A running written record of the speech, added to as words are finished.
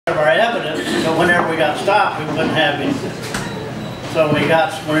evidence, so whenever we got stopped, we wouldn't have any. So when we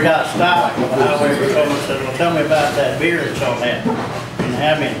got stopped, the highway patrolman said, well, tell me about that beer that y'all had. Didn't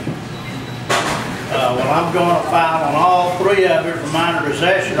have any. Well, I'm going to file on all three of it for minor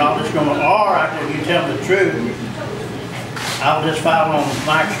possession. I'll just go, or if you tell me the truth, I'll just file on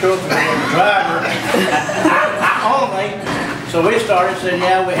Mike Stroker, the driver, only. So we started saying,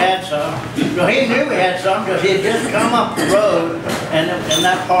 yeah, we had some. Well, he knew we had some because he had just come up the road and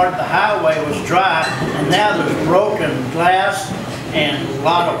that part of the highway was dry, and now there's broken glass and a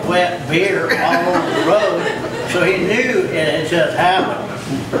lot of wet beer all over the road. So he knew it had just happened.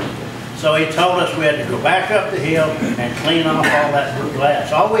 So he told us we had to go back up the hill and clean off all that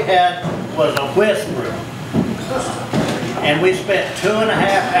glass. All we had was a whisk broom. And we spent 2.5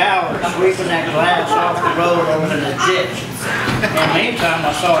 hours sweeping that glass off the road over in the ditch. In the meantime,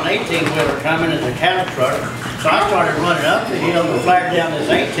 I saw an 18-wheeler coming as a cattle truck. So I started running up the hill to flag down this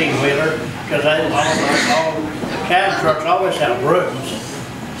 18-wheeler because all cattle trucks always have brooms.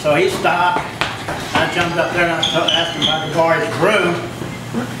 So he stopped. I jumped up there and I asked him about the car's broom.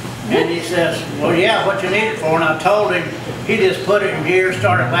 And he says, well, yeah, what you need it for? And I told him. He just put it in gear,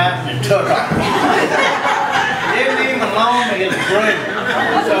 started laughing, and took off. Didn't even loan me his broom.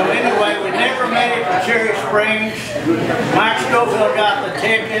 So anyway, we never made it to Cherry Springs. Mike Schofield got the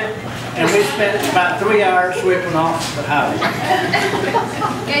ticket, and we spent about 3 hours sweeping off the highway.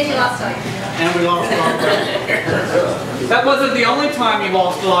 And you lost all your beer. And we lost all the beer. That wasn't the only time you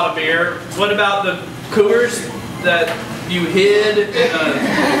lost a lot of beer. What about the coolers that you hid in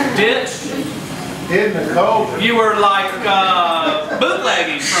a ditch? In the cold. You were like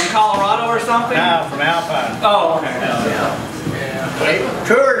bootlegging from Colorado or something? No, from Alpine. Oh, okay.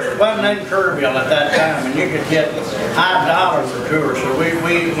 Tours wasn't in Kerrville at that time, and you could get high dollar for tours. So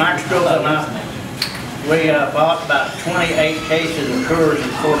Mike Stroker and I, we bought about 28 cases of tours in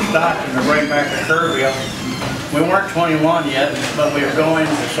Fort Stockton to bring back to Kerrville. We weren't 21 yet, but we were going,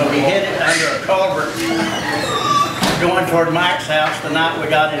 so we hid it under a culvert going toward Mike's house the night we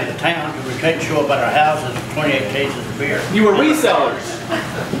got into town because we couldn't show up at our houses with 28 cases of beer. You were resellers.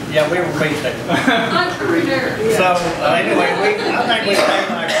 Yeah, we were resellers. Entrepreneur. So anyway, I think we paid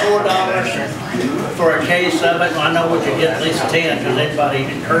like $4 for a case of it. I know we could get at least 10 because anybody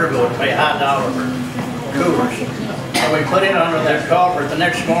in Kerrville would pay high dollar for coolers. So we put it under that culvert. The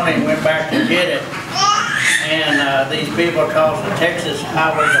next morning went back to get it. And these people called the Texas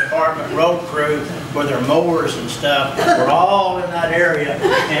Highway Department road crew with their mowers and stuff were all in that area,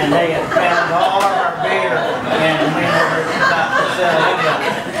 and they had found all our beer, and we were about to sell it.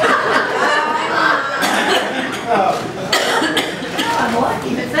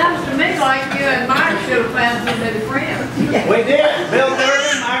 It sounds to me like you and Mike should have found some new friends. We did. Bill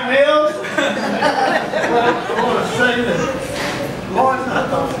Durden, Mike Mills. Well, I want to say that Lloyd, I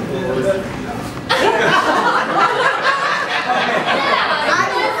thought you did it.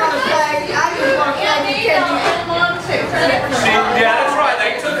 Yeah, that's right.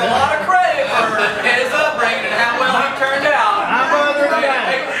 They took a lot of credit for his upbringing and how well he turned out.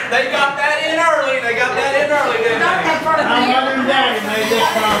 They got that in early. They got that in early, didn't they? My mother and daddy made this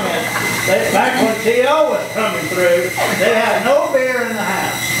comment. Back when T.O. was coming through, they had no beer in the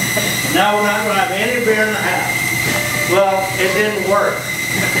house. Now we're not going to have any beer in the house. Well, it didn't work.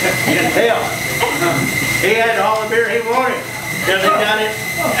 You can tell. He had all the beer he wanted because he got it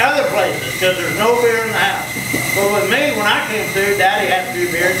other places because there's no beer in the house. But with me, when I came through, Daddy had a few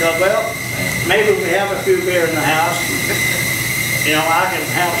beer and thought, well, maybe we have a few beer in the house. You know, I can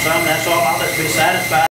have some, that's all. I'll just be satisfied.